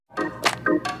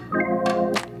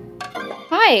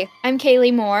Hi, I'm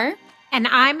Kaylee Moore. And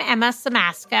I'm Emma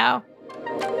Samasco.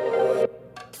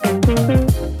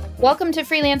 Welcome to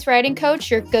Freelance Writing Coach,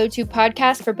 your go-to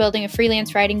podcast for building a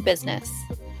freelance writing business.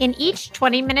 In each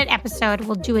 20-minute episode,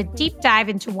 we'll do a deep dive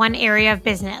into one area of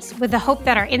business with the hope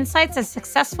that our insights as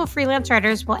successful freelance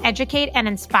writers will educate and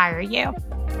inspire you.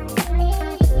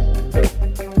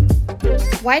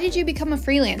 Why did you become a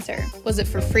freelancer? Was it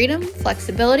for freedom,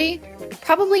 flexibility?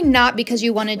 Probably not because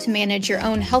you wanted to manage your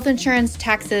own health insurance,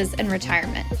 taxes, and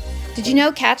retirement. Did you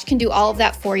know Catch can do all of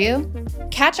that for you?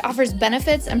 Catch offers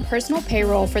benefits and personal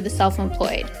payroll for the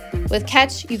self-employed. With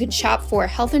Catch, you can shop for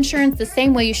health insurance the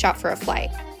same way you shop for a flight.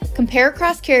 Compare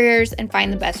across carriers and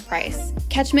find the best price.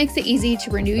 Catch makes it easy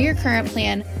to renew your current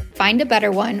plan, find a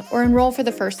better one, or enroll for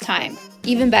the first time.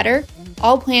 Even better,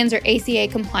 all plans are ACA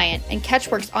compliant, and Catch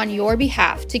works on your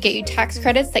behalf to get you tax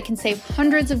credits that can save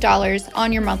hundreds of dollars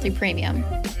on your monthly premium.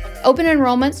 Open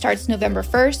enrollment starts November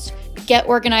 1st. Get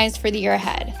organized for the year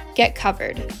ahead. Get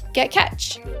covered. Get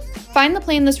Catch. Find the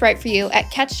plan that's right for you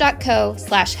at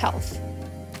catch.co/health.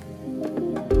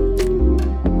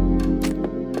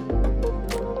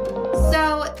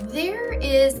 So there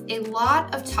is a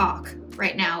lot of talk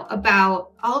right now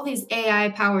about all of these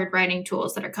AI-powered writing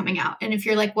tools that are coming out. And if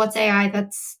you're like, what's AI?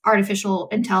 That's artificial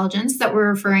intelligence that we're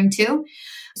referring to.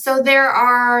 So there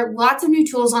are lots of new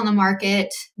tools on the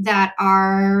market that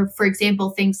are, for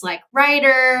example, things like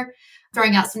Writer,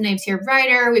 throwing out some names here,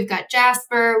 Writer, we've got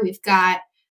Jasper, we've got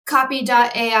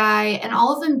Copy.ai, and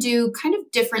all of them do kind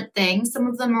of different things. Some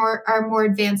of them are more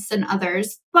advanced than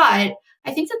others, but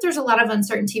I think that there's a lot of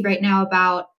uncertainty right now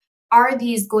about, are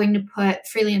these going to put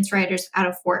freelance writers out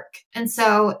of work? And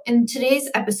so in today's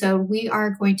episode, we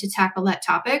are going to tackle that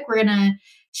topic. We're going to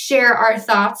share our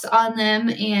thoughts on them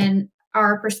and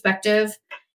our perspective.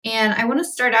 And I want to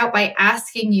start out by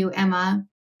asking you, Emma,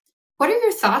 what are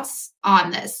your thoughts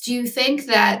on this? Do you think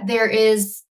that there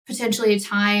is potentially a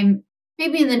time,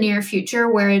 maybe in the near future,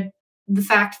 where the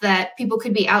fact that people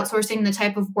could be outsourcing the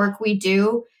type of work we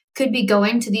do could be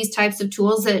going to these types of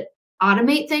tools that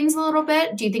automate things a little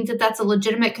bit? Do you think that that's a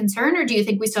legitimate concern, or do you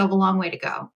think we still have a long way to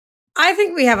go? I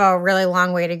think we have a really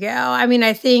long way to go. I mean,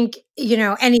 I think,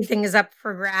 anything is up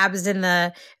for grabs in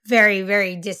the very,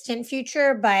 very distant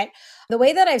future. But the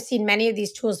way that I've seen many of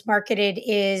these tools marketed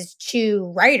is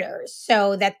to writers,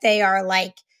 so that they are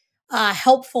like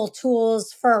helpful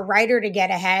tools for a writer to get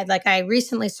ahead. Like I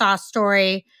recently saw a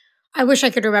story, I wish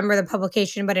I could remember the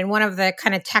publication, but in one of the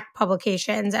kind of tech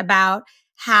publications about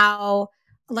how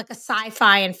like a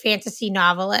sci-fi and fantasy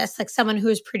novelist, like someone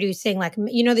who's producing like,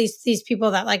 these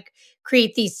people that like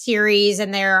create these series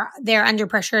and they're under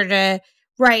pressure to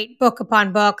write book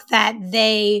upon book, that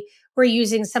they were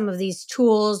using some of these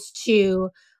tools to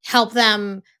help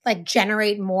them like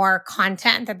generate more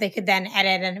content that they could then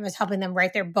edit, and it was helping them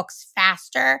write their books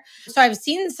faster. So I've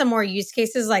seen some more use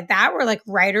cases like that where like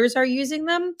writers are using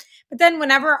them. But then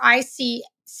whenever I see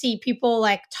people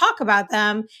like talk about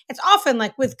them, it's often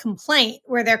like with complaint,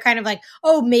 where they're kind of like,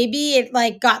 oh, maybe it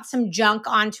like got some junk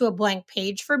onto a blank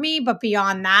page for me. But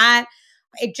beyond that,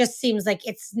 it just seems like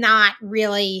it's not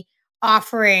really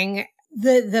offering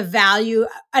the value,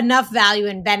 enough value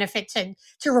and benefit to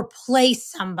replace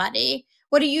somebody.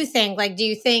 What do you think? Like, do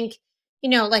you think,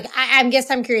 I guess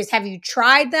I'm curious, have you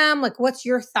tried them? Like, what's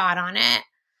your thought on it?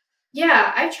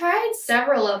 Yeah, I've tried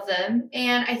several of them,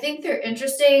 and I think they're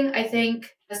interesting. I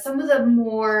think some of the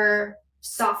more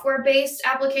software-based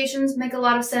applications make a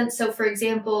lot of sense. So, for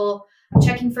example,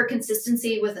 checking for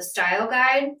consistency with a style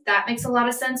guide, that makes a lot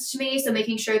of sense to me. So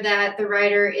making sure that the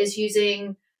writer is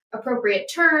using appropriate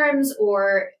terms,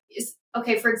 or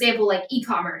for example, like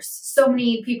e-commerce. So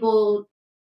many people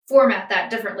format that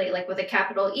differently, like with a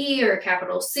capital E or a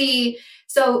capital C.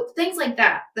 So things like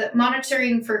that, the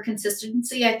monitoring for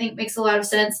consistency, I think makes a lot of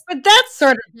sense. But that's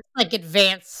sort of just like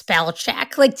advanced spell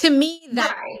check. Like to me,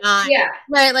 that's not,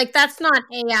 right? Like that's not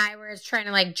AI where it's trying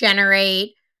to like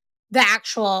generate the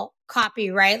actual copy,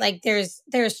 right? Like there's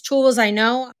tools I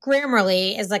know.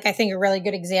 Grammarly is like, I think a really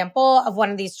good example of one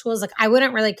of these tools. Like I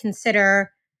wouldn't really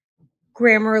consider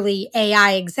Grammarly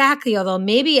AI exactly, although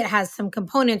maybe it has some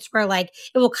components where like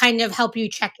it will kind of help you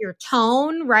check your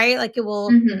tone, right? Like it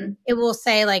will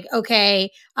say like,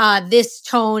 okay, this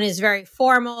tone is very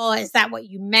formal. Is that what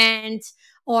you meant?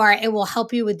 Or it will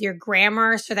help you with your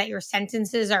grammar so that your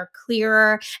sentences are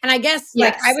clearer. And I guess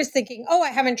like I was thinking, I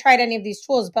haven't tried any of these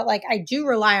tools, but like I do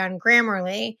rely on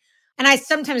Grammarly. And I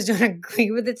sometimes don't agree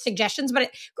with its suggestions,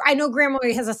 but I know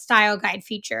Grammarly has a style guide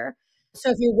feature. So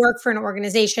if you work for an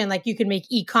organization, like you can make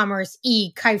e-commerce,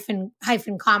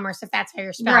 hyphen commerce, if that's how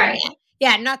you're spelling it.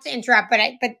 Yeah, not to interrupt,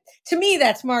 but to me,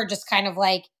 that's more just kind of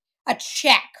like a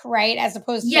check, right? As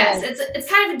opposed to Yes, it's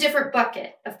kind of a different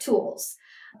bucket of tools.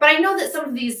 But I know that some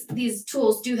of these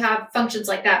tools do have functions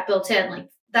like that built in, like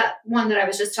that one that I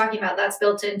was just talking about, that's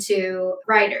built into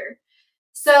Writer.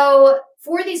 So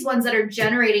for these ones that are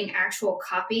generating actual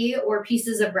copy or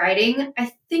pieces of writing,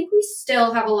 I think we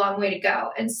still have a long way to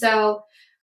go. And so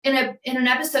in an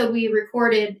episode we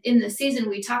recorded in the season,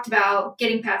 we talked about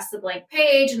getting past the blank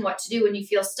page and what to do when you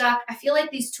feel stuck. I feel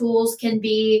like these tools can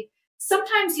be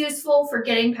sometimes useful for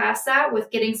getting past that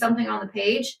with getting something on the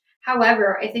page.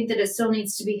 However, I think that it still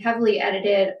needs to be heavily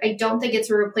edited. I don't think it's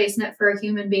a replacement for a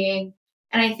human being.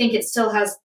 And I think it still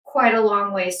has quite a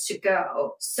long ways to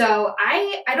go. So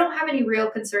I don't have any real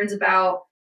concerns about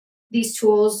these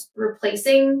tools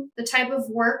replacing the type of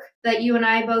work that you and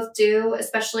I both do,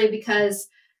 especially because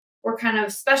we're kind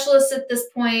of specialists at this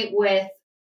point with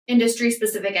industry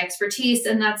specific expertise,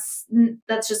 and that's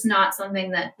just not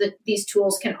something that these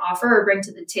tools can offer or bring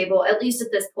to the table, at least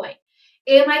at this point.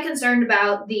 Am I concerned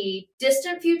about the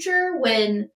distant future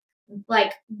when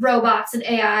like robots and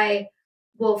AI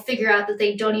will figure out that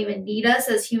they don't even need us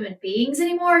as human beings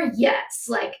anymore? Yes.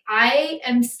 Like I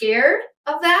am scared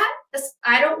of that.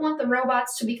 I don't want the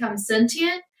robots to become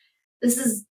sentient. This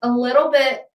is a little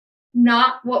bit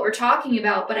not what we're talking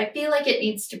about, but I feel like it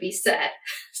needs to be said.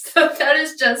 So that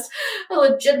is just a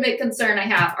legitimate concern I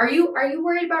have. Are you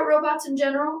worried about robots in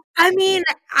general? I mean,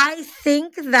 I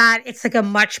think that it's like a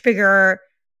much bigger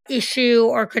issue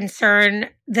or concern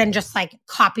than just like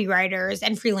copywriters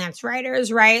and freelance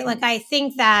writers, right? Like, I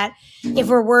think that if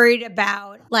we're worried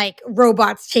about like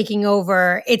robots taking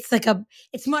over, it's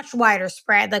much wider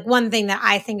spread. Like, one thing that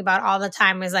I think about all the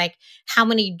time is like how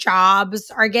many jobs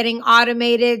are getting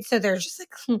automated. So there's just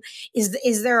like,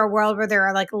 is there a world where there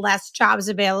are like less jobs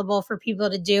available for people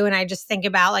to do? And I just think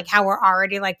about like how we're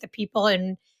already like the people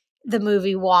in the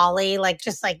movie Wall-E, like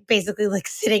just like basically like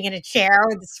sitting in a chair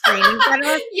with a screen in front of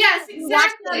us. Yes, You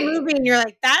watch that exactly. movie and you're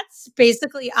like, that's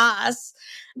basically us.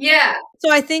 Yeah.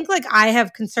 So I think like I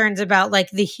have concerns about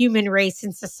like the human race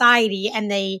in society,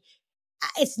 and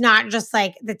it's not just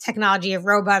like the technology of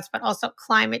robots, but also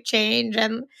climate change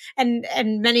and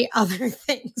many other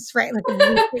things, right? Like Now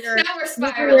we're nuclear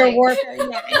spiraling. warfare.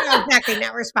 Yeah, exactly.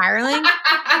 Now we're spiraling.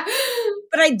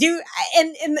 But I do,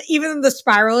 and even though the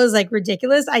spiral is like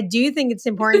ridiculous, I do think it's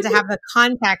important to have the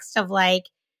context of like,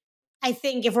 I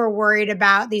think if we're worried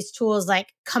about these tools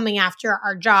like coming after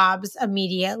our jobs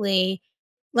immediately,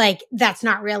 like that's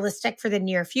not realistic for the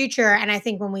near future. And I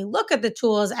think when we look at the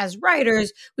tools as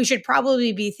writers, we should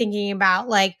probably be thinking about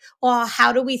like, well,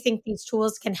 how do we think these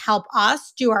tools can help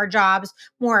us do our jobs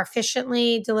more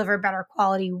efficiently, deliver better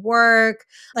quality work?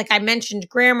 Like I mentioned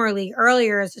Grammarly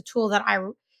earlier as a tool that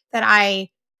I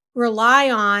rely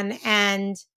on,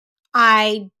 and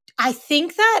I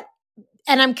think that,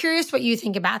 and I'm curious what you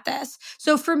think about this.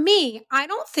 So for me, I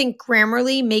don't think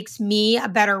Grammarly makes me a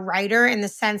better writer in the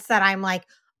sense that I'm like,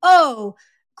 oh,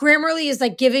 Grammarly is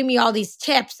like giving me all these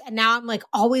tips and now I'm like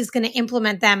always going to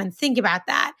implement them and think about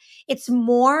that. It's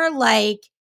more like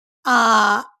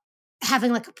uh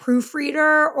having like a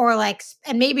proofreader, or like,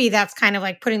 and maybe that's kind of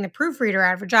like putting the proofreader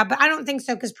out of a job, but I don't think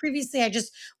so, because previously I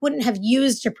just wouldn't have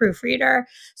used a proofreader.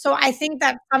 So I think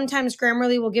that sometimes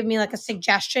Grammarly will give me like a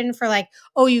suggestion for like,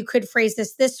 oh, you could phrase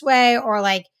this way, or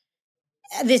like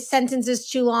this sentence is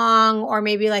too long, or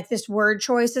maybe like this word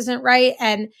choice isn't right,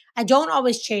 and I don't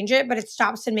always change it, but it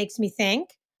stops and makes me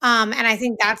think. And I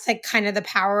think that's like kind of the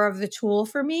power of the tool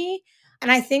for me.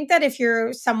 And I think that if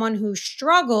you're someone who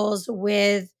struggles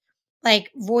with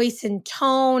like voice and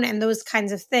tone and those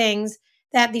kinds of things,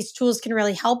 that these tools can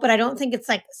really help. But I don't think it's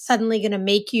like suddenly going to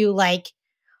make you like,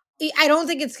 I don't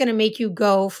think it's going to make you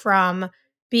go from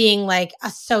being like a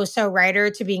so-so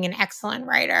writer to being an excellent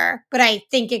writer. But I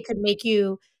think it could make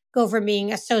you go from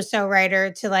being a so-so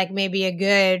writer to like maybe a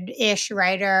good-ish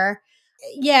writer.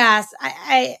 Yes,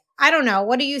 I don't know.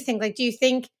 What do you think? Like, do you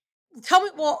think,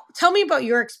 tell me about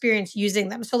your experience using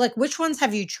them. So like, which ones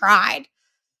have you tried?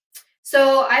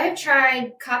 So I have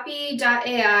tried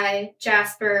Copy.ai,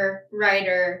 Jasper,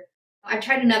 Writer. I've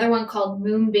tried another one called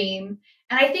Moonbeam.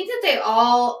 And I think that they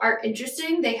all are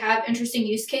interesting. They have interesting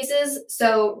use cases.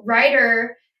 So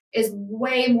Writer is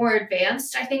way more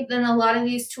advanced, I think, than a lot of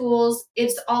these tools.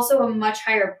 It's also a much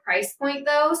higher price point,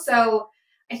 though. So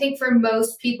I think for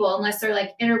most people, unless they're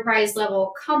like enterprise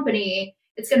level company,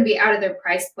 it's going to be out of their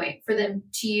price point for them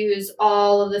to use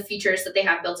all of the features that they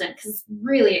have built in, because it's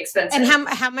really expensive. And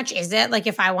how much is it? Like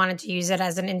if I wanted to use it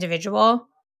as an individual?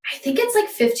 I think it's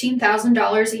like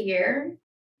 $15,000 a year.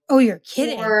 Oh, you're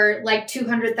kidding. Or like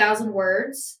 200,000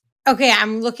 words. Okay,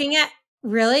 I'm looking at,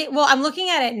 really? Well, I'm looking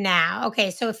at it now.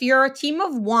 Okay, so if you're a team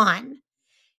of one,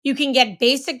 You can get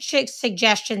basic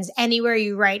suggestions anywhere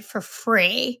you write for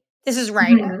free. This is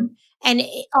Writer. Mhm. And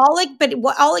all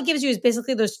it gives you is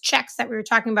basically those checks that we were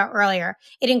talking about earlier.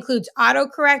 It includes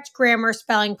autocorrect, grammar,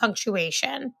 spelling,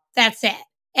 punctuation. That's it.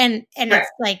 And Right. it's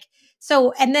like,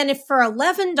 so, and then if for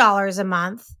 $11 a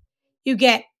month, you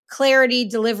get clarity,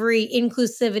 delivery,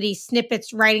 inclusivity,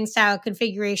 snippets, writing style,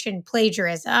 configuration,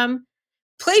 plagiarism.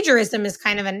 Plagiarism is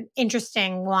kind of an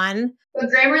interesting one. But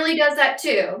Grammarly does that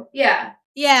too. Yeah.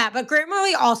 Yeah, but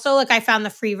Grammarly also, like I found the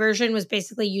free version was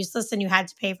basically useless and you had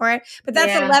to pay for it. But that's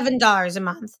Yeah. $11 a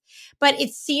month. But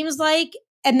it seems like,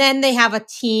 and then they have a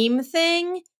team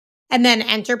thing and then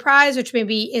enterprise, which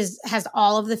maybe has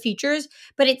all of the features.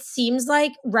 But it seems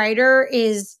like Writer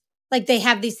is like they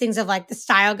have these things of like the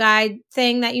style guide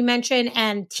thing that you mentioned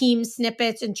and team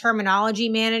snippets and terminology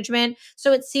management.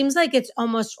 So it seems like it's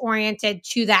almost oriented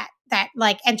to that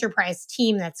like enterprise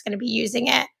team that's going to be using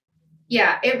it.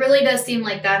 Yeah, it really does seem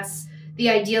like that's the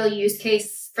ideal use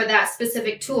case for that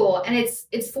specific tool. And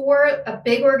it's for a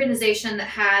big organization that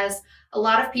has a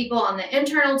lot of people on the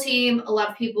internal team, a lot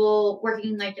of people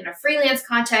working like in a freelance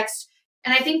context.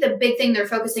 And I think the big thing they're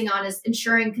focusing on is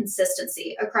ensuring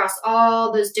consistency across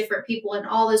all those different people and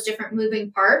all those different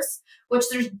moving parts, which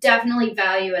there's definitely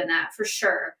value in that for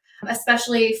sure,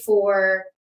 especially for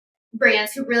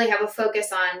brands who really have a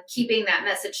focus on keeping that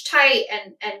message tight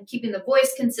and keeping the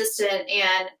voice consistent,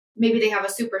 and maybe they have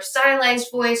a super stylized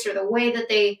voice or the way that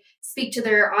they speak to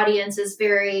their audience is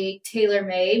very tailor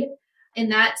made. In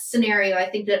that scenario, I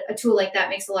think that a tool like that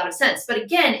makes a lot of sense. But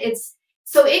again,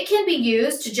 it can be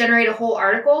used to generate a whole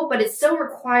article, but it still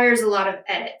requires a lot of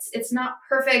edits. It's not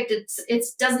perfect. It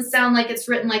doesn't sound like it's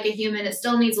written like a human. It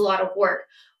still needs a lot of work.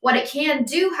 What it can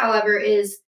do, however,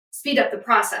 is speed up the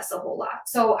process a whole lot.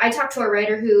 So I talked to a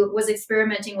writer who was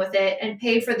experimenting with it and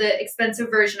paid for the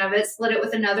expensive version of it, split it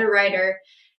with another writer.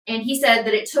 And he said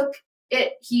that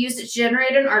he used it to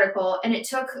generate an article, and it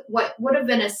took what would have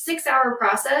been a 6-hour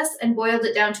process and boiled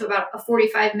it down to about a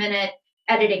 45-minute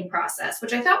editing process,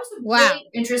 which I thought was a really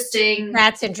interesting.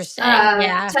 That's interesting.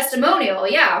 Yeah. Testimonial.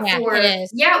 Yeah. It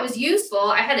is. Yeah, it was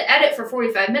useful. I had to edit for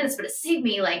 45 minutes, but it saved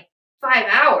me like 5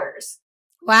 hours.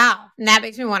 Wow. And that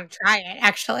makes me want to try it,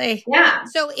 actually. Yeah.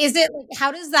 So is it,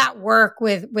 how does that work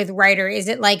with Writer? Is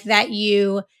it like that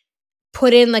you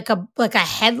put in like a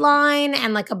headline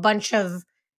and like a bunch of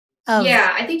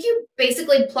Yeah, I think you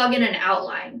basically plug in an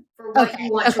outline for what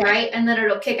you want to write, and then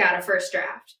it'll kick out a first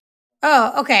draft.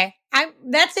 Oh, okay.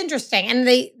 That's interesting. And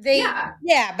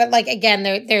yeah, but like again,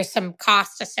 there's some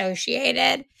cost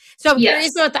associated. So I'm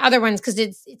curious about the other ones because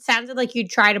it sounded like you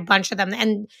tried a bunch of them.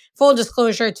 And full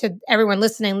disclosure to everyone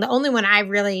listening, the only one I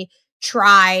really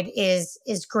tried is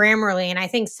Grammarly, and I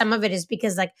think some of it is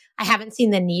because like I haven't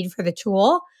seen the need for the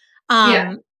tool.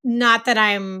 Not that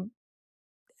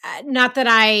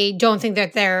I don't think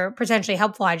that they're potentially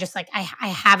helpful. I just like I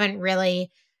haven't really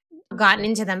gotten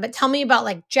into them. But tell me about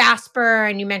like Jasper,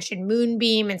 and you mentioned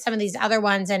Moonbeam and some of these other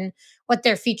ones and what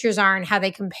their features are and how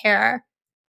they compare.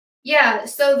 Yeah,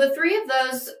 so the three of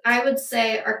those I would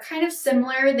say are kind of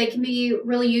similar. They can be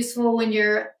really useful when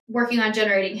you're working on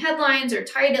generating headlines or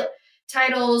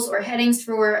titles or headings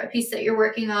for a piece that you're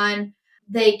working on.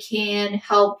 They can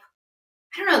help,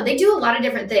 I don't know, they do a lot of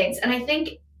different things. And I think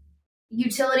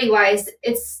utility wise,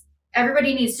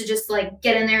 everybody needs to just like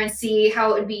get in there and see how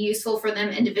it would be useful for them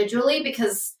individually,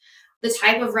 because the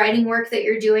type of writing work that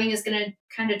you're doing is going to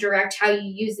kind of direct how you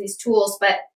use these tools.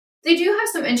 But they do have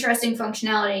some interesting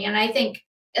functionality. And I think,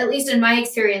 at least in my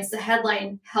experience, the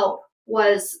headline help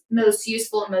was most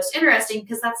useful and most interesting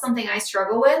because that's something I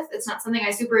struggle with. It's not something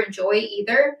I super enjoy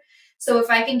either. So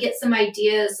if I can get some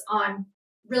ideas on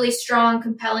really strong,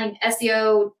 compelling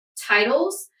SEO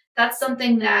titles, that's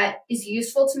something that is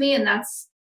useful to me. And that's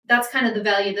kind of the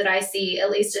value that I see,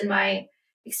 at least in my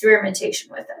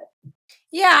experimentation with it.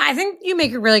 Yeah, I think you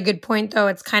make a really good point, though.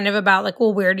 It's kind of about like,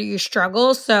 well, where do you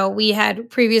struggle? So we had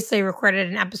previously recorded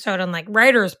an episode on like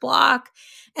writer's block,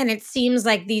 and it seems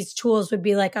like these tools would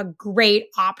be like a great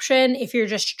option if you're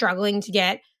just struggling to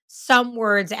get some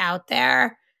words out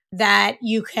there, that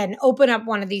you can open up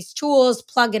one of these tools,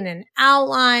 plug in an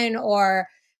outline or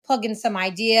plug in some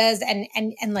ideas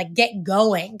and like get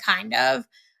going kind of.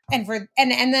 And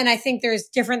then I think there's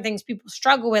different things people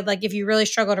struggle with. Like if you really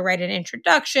struggle to write an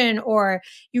introduction, or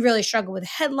you really struggle with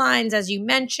headlines, as you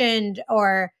mentioned,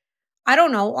 or I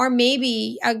don't know, or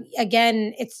maybe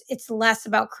again, it's less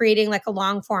about creating like a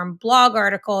long form blog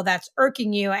article that's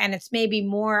irking you, and it's maybe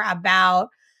more about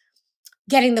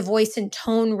getting the voice and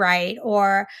tone right.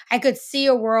 Or I could see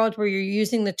a world where you're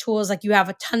using the tools, like you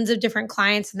have tons of different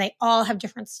clients and they all have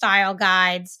different style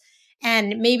guides.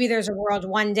 And maybe there's a world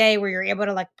one day where you're able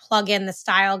to like plug in the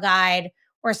style guide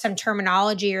or some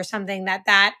terminology or something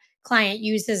that client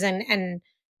uses and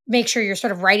make sure you're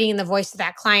sort of writing in the voice of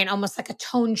that client, almost like a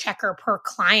tone checker per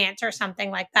client or something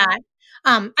like that.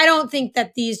 I don't think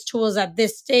that these tools at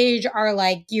this stage are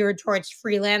like geared towards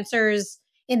freelancers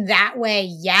in that way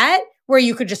yet, where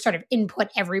you could just sort of input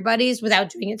everybody's without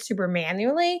doing it super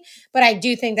manually. But I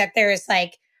do think that there is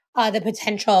like the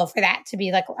potential for that to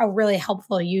be like a really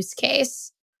helpful use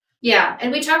case. Yeah.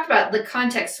 And we talked about the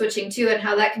context switching too, and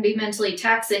how that can be mentally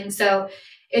taxing. So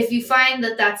if you find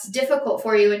that that's difficult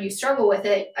for you and you struggle with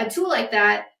it, a tool like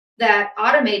that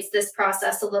automates this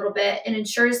process a little bit and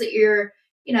ensures that you're,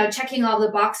 checking all the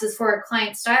boxes for a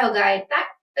client style guide, that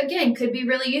again could be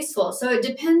really useful. So it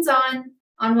depends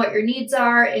on what your needs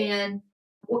are and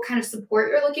what kind of support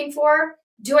you're looking for.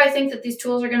 Do I think that these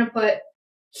tools are going to put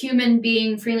human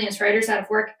being freelance writers out of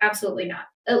work? Absolutely not.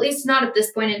 At least not at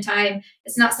this point in time.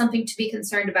 It's not something to be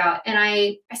concerned about. And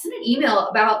I sent an email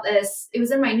about this. It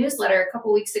was in my newsletter a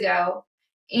couple weeks ago.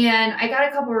 And I got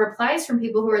a couple of replies from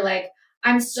people who were like,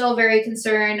 I'm still very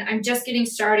concerned. I'm just getting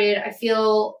started. I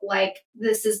feel like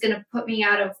this is going to put me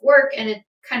out of work, and it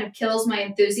kind of kills my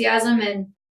enthusiasm and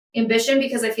ambition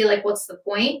because I feel like, what's the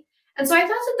point? And so I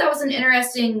thought that was an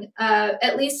interesting,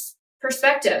 at least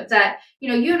perspective that,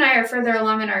 you and I are further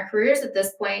along in our careers at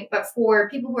this point, but for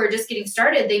people who are just getting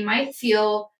started, they might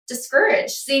feel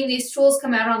discouraged seeing these tools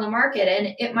come out on the market,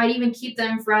 and it might even keep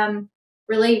them from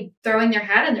really throwing their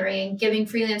hat in the ring, giving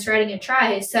freelance writing a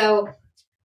try. So,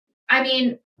 I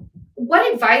mean,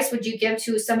 what advice would you give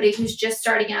to somebody who's just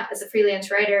starting out as a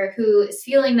freelance writer who is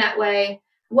feeling that way?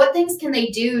 What things can they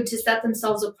do to set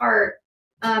themselves apart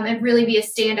and really be a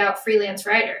standout freelance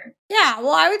writer? Yeah,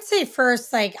 well, I would say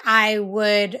first, like, I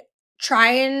would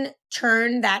try and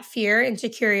turn that fear into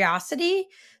curiosity.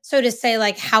 So to say,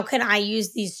 like, how can I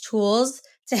use these tools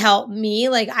to help me?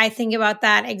 Like, I think about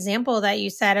that example that you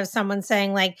said of someone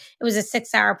saying, like, it was a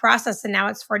 6-hour process and now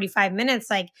it's 45 minutes.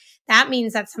 Like, that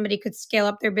means that somebody could scale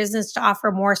up their business to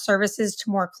offer more services to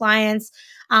more clients.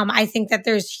 I think that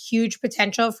there's huge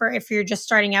potential for, if you're just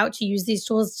starting out, to use these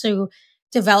tools to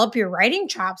develop your writing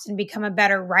chops and become a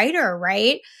better writer,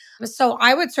 right? So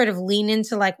I would sort of lean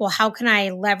into like, well, how can I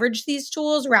leverage these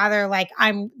tools rather like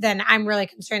I'm really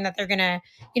concerned that they're going to,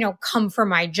 come for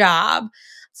my job.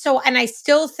 So, and I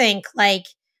still think like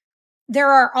there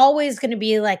are always going to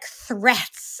be like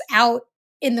threats out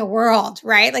in the world,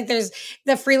 right? Like there's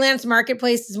the freelance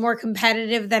marketplace is more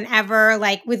competitive than ever,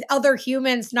 like with other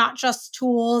humans, not just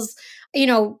tools.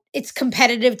 It's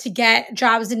competitive to get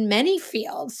jobs in many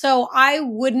fields. So I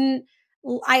would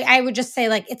just say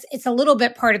like it's a little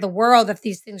bit part of the world if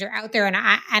these things are out there.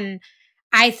 And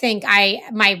I think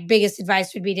my biggest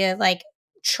advice would be to like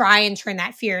try and turn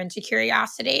that fear into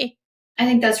curiosity. I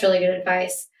think that's really good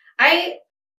advice. I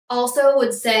also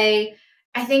would say,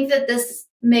 I think that this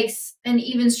makes an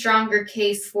even stronger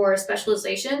case for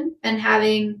specialization and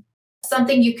having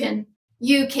something you can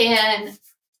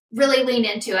really lean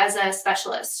into as a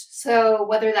specialist. So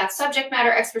whether that's subject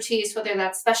matter expertise, whether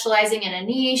that's specializing in a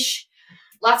niche,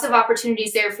 lots of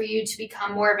opportunities there for you to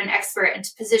become more of an expert and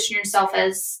to position yourself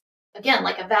as, again,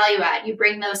 like a value add. You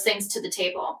bring those things to the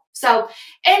table. So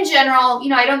in general,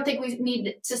 I don't think we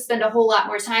need to spend a whole lot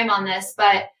more time on this,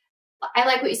 but I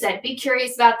like what you said. Be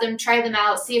curious about them, try them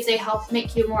out, see if they help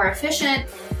make you more efficient,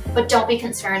 but don't be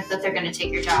concerned that they're going to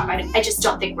take your job. I just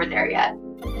don't think we're there yet.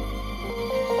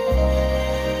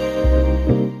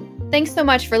 Thanks so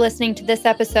much for listening to this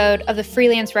episode of the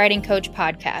Freelance Writing Coach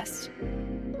podcast.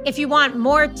 If you want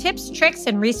more tips, tricks,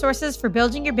 and resources for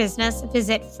building your business,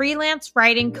 visit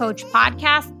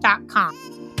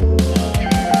freelancewritingcoachpodcast.com.